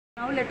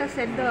let us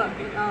set the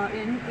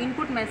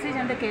input message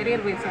and the carrier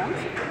waveforms.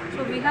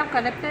 So we have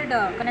connected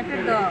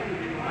the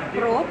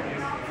probe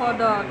for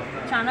the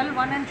channel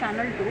 1 and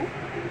channel 2.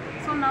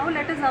 So now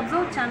let us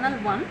observe channel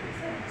 1.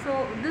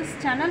 So this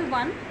channel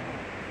 1,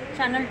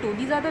 channel 2,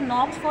 these are the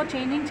knobs for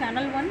changing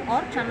channel 1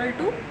 or channel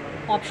 2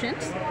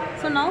 options.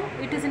 So now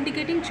it is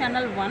indicating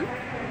channel 1.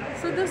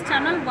 So this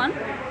channel 1,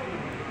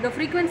 the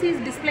frequency is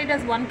displayed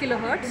as 1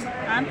 kilohertz,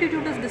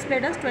 amplitude is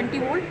displayed as 20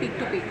 volt peak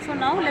to peak. So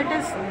now let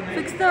us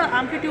fix the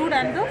amplitude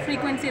and the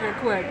frequency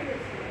required.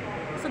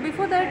 So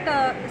before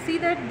that, see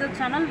that the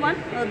channel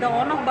 1, the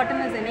on off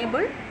button is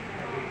enabled.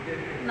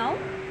 Now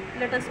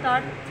let us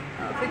start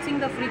fixing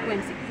the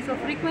frequency. So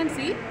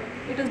frequency,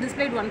 it is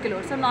displayed 1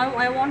 kilohertz. So now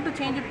I want to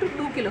change it to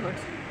 2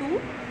 kilohertz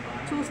to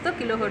choose the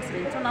kilohertz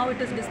range. So now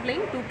it is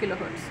displaying 2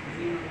 kilohertz.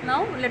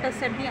 Now let us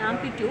set the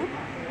amplitude.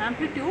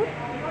 Amplitude,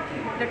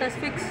 let us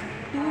fix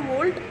 2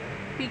 volt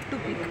peak to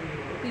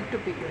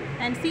peak,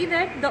 and see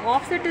that the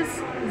offset is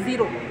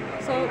 0.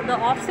 So the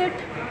offset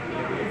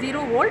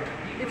 0 volt.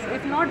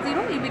 If not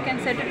 0, we can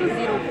set it to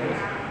 0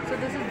 volt. So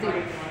this is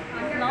 0.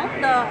 Now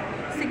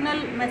the signal,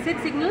 message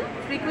signal,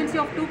 frequency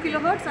of 2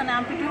 kilohertz and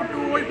amplitude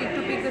 2 volt peak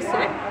to peak is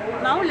set.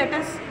 Now let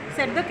us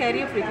set the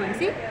carrier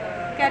frequency.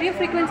 Carrier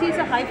frequency is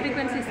a high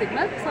frequency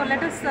signal. So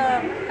let us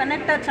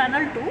connect a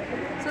channel 2.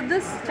 So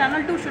this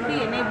channel 2 should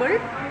be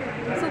enabled.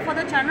 So for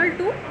the channel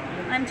 2,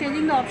 I am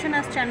changing the option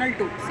as channel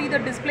 2. See, the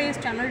display is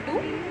channel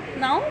 2.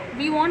 Now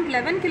we want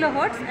 11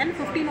 kilohertz and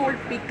 15 volt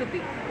peak to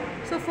peak.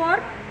 So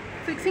for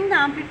fixing the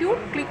amplitude,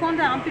 click on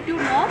the amplitude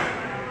knob,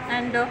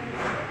 and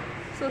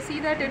so see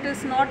that it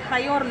is not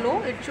high or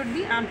low, it should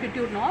be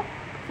amplitude knob,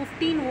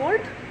 15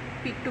 volt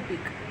peak to peak.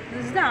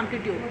 This is the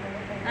amplitude.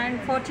 And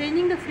for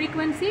changing the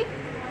frequency,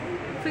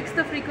 fix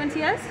the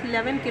frequency as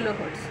 11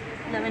 kilohertz.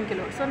 11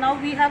 kilohertz. So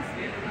now we have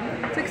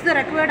fixed the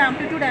required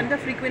amplitude and the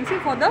frequency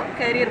for the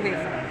carrier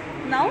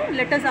waveform. Now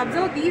let us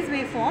observe these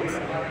waveforms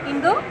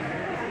in the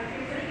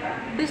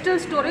digital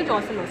storage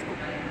oscilloscope.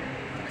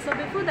 So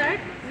before that,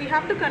 we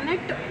have to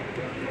connect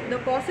the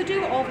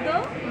positive of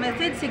the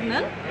message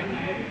signal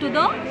to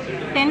the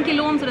 10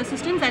 kilo ohms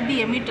resistance at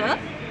the emitter.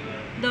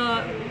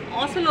 The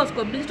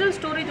oscilloscope, digital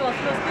storage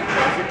oscilloscope,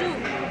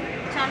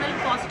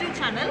 positive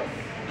channel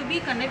to be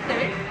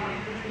connected.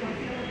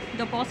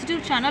 The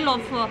positive channel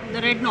of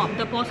the red knob,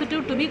 the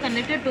positive to be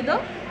connected to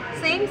the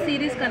same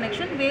series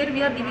connection where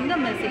we are giving the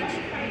message.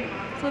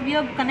 So we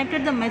have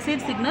connected the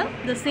message signal,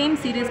 the same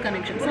series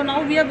connection. So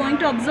now we are going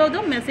to observe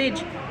the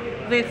message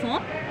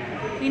waveform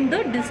in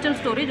the digital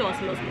storage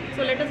oscilloscope.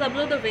 So let us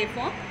observe the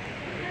waveform.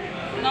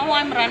 Now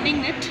I am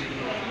running it.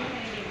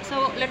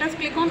 So let us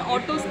click on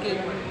auto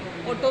scale.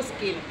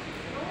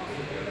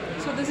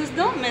 So this is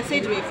the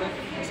message waveform.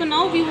 So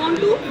now we want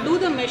to do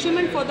the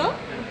measurement for the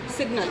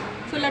signal.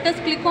 So let us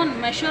click on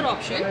measure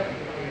option.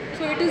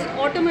 So it is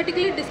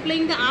automatically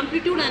displaying the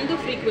amplitude and the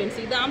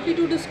frequency. The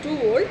amplitude is 2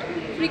 volt,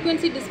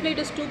 frequency displayed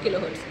is 2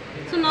 kilohertz.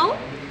 So now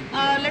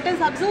let us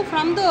observe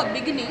from the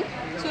beginning.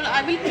 So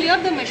I will clear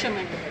the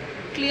measurement.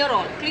 Clear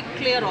all, click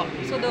clear all.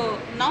 So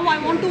now I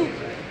want to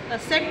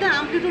set the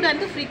amplitude and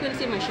the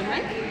frequency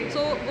measurement.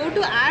 So go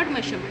to add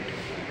measurement.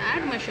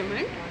 Add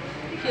measurement.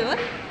 Here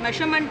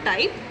measurement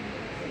type,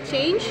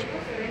 change.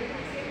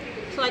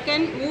 So I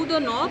can move the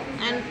knob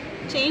and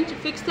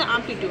fix the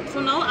amplitude. So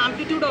now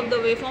amplitude of the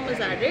waveform is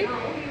added.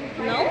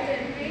 Now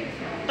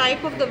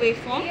type of the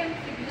waveform,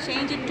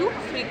 change it to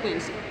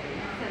frequency.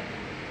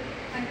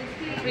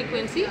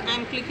 I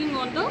am clicking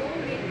on the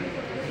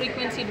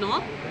frequency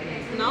knob.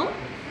 Now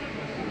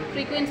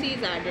frequency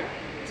is added.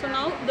 So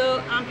now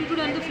the amplitude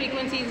and the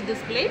frequency is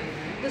displayed.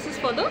 This is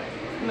for the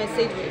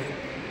message waveform.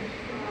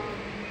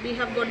 We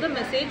have got the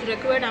message,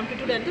 required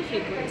amplitude and the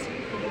frequency.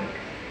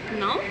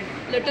 Now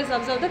let us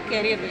observe the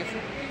carrier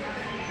waveform.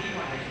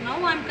 Now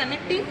I am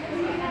connecting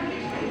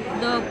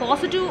the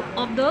positive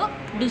of the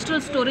digital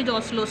storage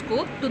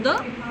oscilloscope to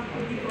the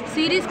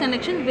series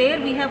connection where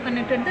we have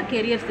connected the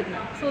carrier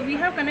signal. So we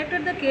have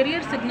connected the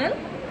carrier signal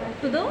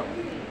to the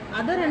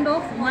other end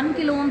of 1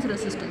 kilo ohms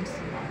resistance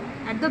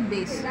at the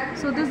base.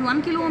 So this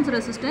 1 kilo ohms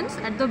resistance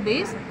at the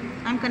base,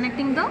 I am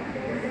connecting the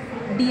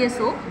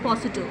DSO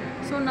positive.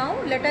 So now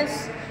let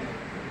us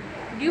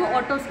give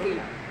auto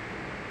scale.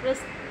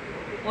 Press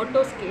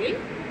auto scale.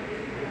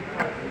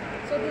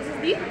 So this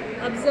is the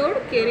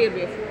observed carrier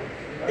waveform.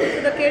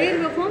 So the carrier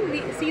waveform,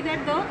 we see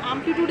that the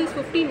amplitude is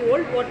 15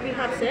 volt, what we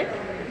have set,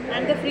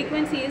 and the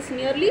frequency is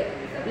nearly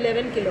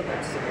 11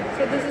 kilohertz.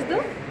 So this is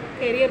the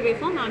carrier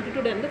waveform,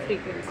 amplitude and the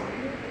frequency.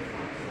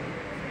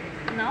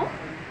 Now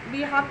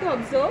we have to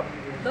observe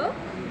the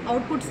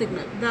output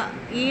signal, the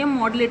AM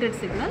modulated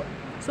signal.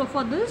 So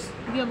for this,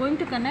 we are going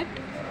to connect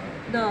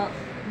the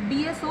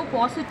DSO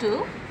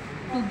positive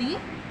to the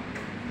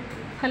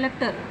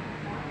collector,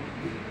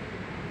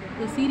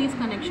 the series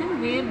connection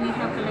where we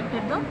have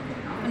connected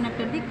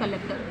the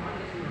collector.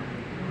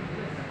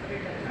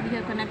 We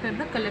have connected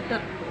the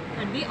collector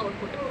at the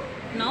output.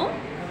 Now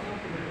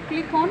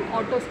click on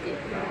auto scale.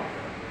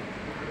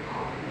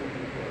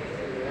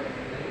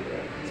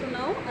 So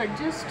now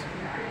adjust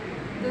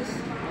this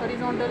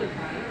horizontal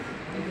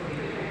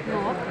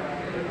knob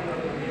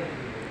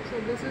So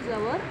this is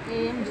our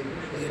AM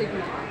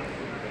signal,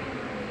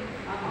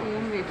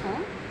 AM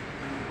waveform.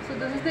 So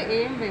this is the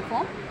AM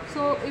waveform.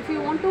 So if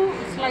you want to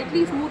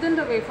slightly smoothen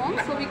the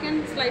waveform, so we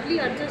can slightly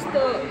adjust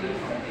the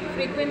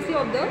frequency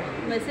of the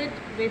message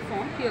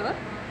waveform here.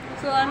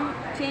 So I am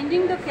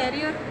changing the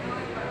carrier,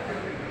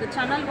 the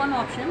channel 1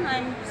 option. I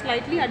am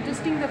slightly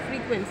adjusting the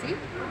frequency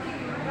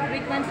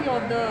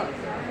of the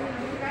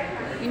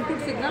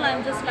input signal. I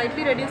am just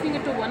slightly reducing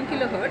it to 1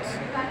 kilohertz.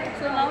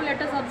 So now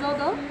let us observe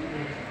the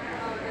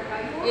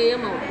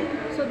AM output.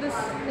 So this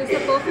is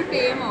the perfect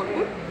AM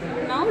output.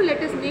 Now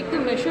let us make the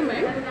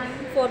measurement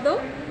for the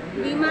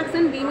Vmax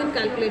and Vmin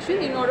calculation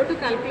in order to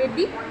calculate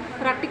the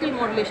practical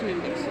modulation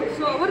index.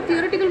 So our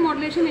theoretical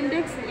modulation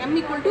index M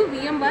equal to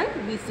Vm by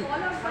Vc.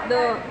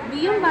 The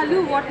Vm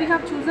value what we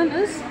have chosen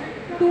is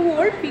 2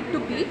 volt peak to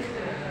peak,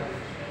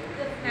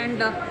 and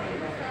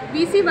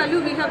Vc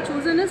value we have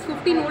chosen is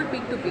 15 volt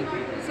peak to peak.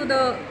 So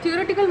the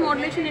theoretical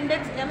modulation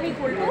index M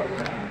equal to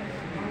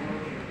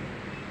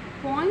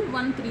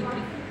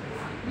 0.133.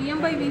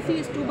 Vm by Vc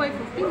is 2 by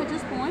 50, which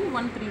is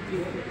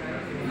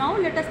 0.133. Now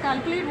let us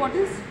calculate what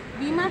is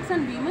Vmax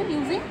and Vmin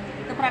using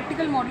the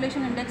practical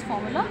modulation index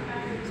formula.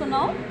 So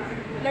now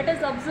let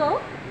us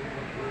observe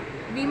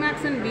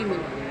Vmax and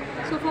Vmin.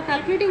 So for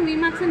calculating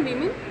Vmax and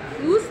Vmin,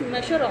 use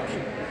measure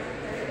option.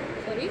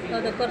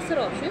 The cursor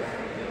option.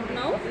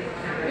 Now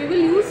we will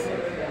use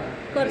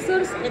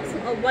cursors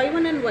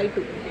y1 and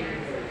y2.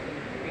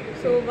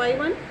 So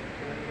y1,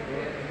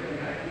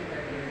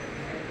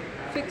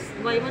 fix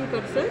y1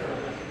 cursor,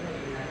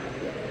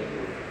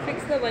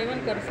 fix the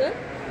y1 cursor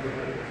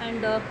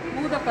and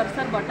move the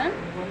cursor button.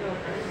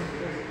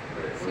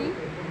 See,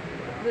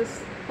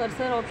 this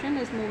cursor option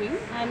is moving.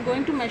 I am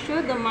going to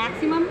measure the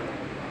maximum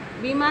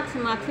Vmax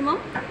maximum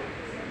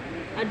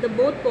at the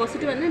both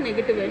positive and the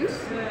negative ends.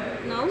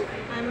 Now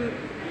I am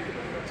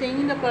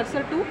changing the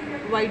cursor to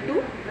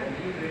y2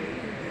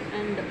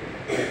 and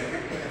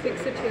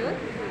fix it here.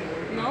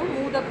 Now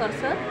move the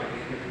cursor.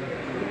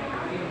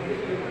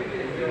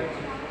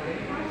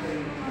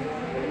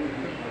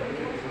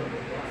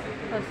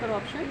 Cursor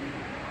option.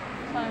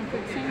 So I am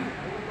fixing,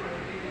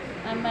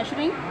 I am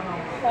measuring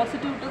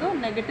positive to the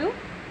negative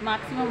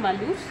maximum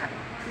values.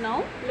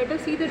 Now let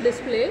us see the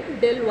display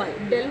del y.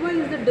 Del y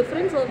is the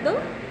difference of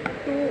the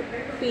two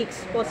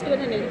peaks, positive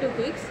and negative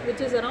peaks, which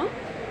is around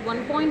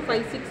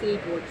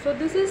 1.568 volts. So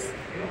this is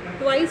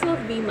twice of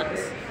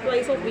Vmax.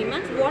 Twice of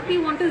Vmax. What we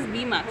want is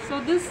Vmax.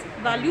 So this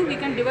value we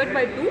can divide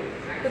by 2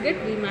 to get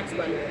Vmax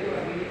value.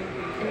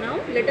 And now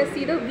let us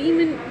see the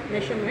Vmin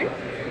measurement.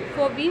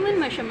 For Vmin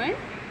measurement,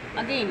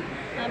 again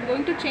I am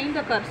going to change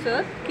the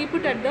cursor, keep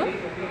it at the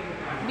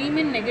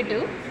Vmin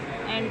negative,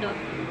 and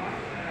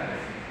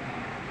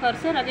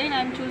cursor again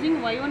I am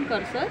choosing y1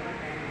 cursor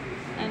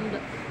and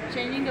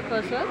changing the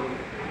cursor.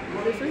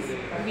 This is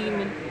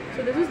Vmin.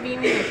 So this is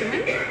Vmin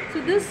measurement.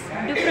 So this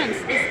difference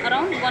is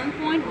around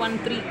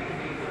 1.13.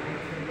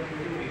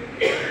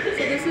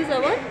 So this is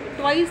our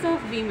twice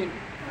of Vmin.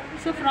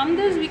 So from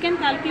this we can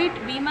calculate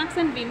Vmax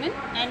and Vmin,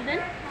 and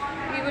then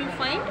we will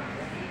find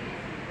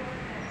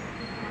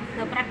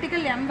the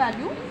practical M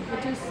value,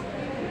 which is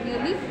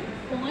nearly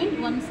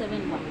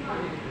 0.171.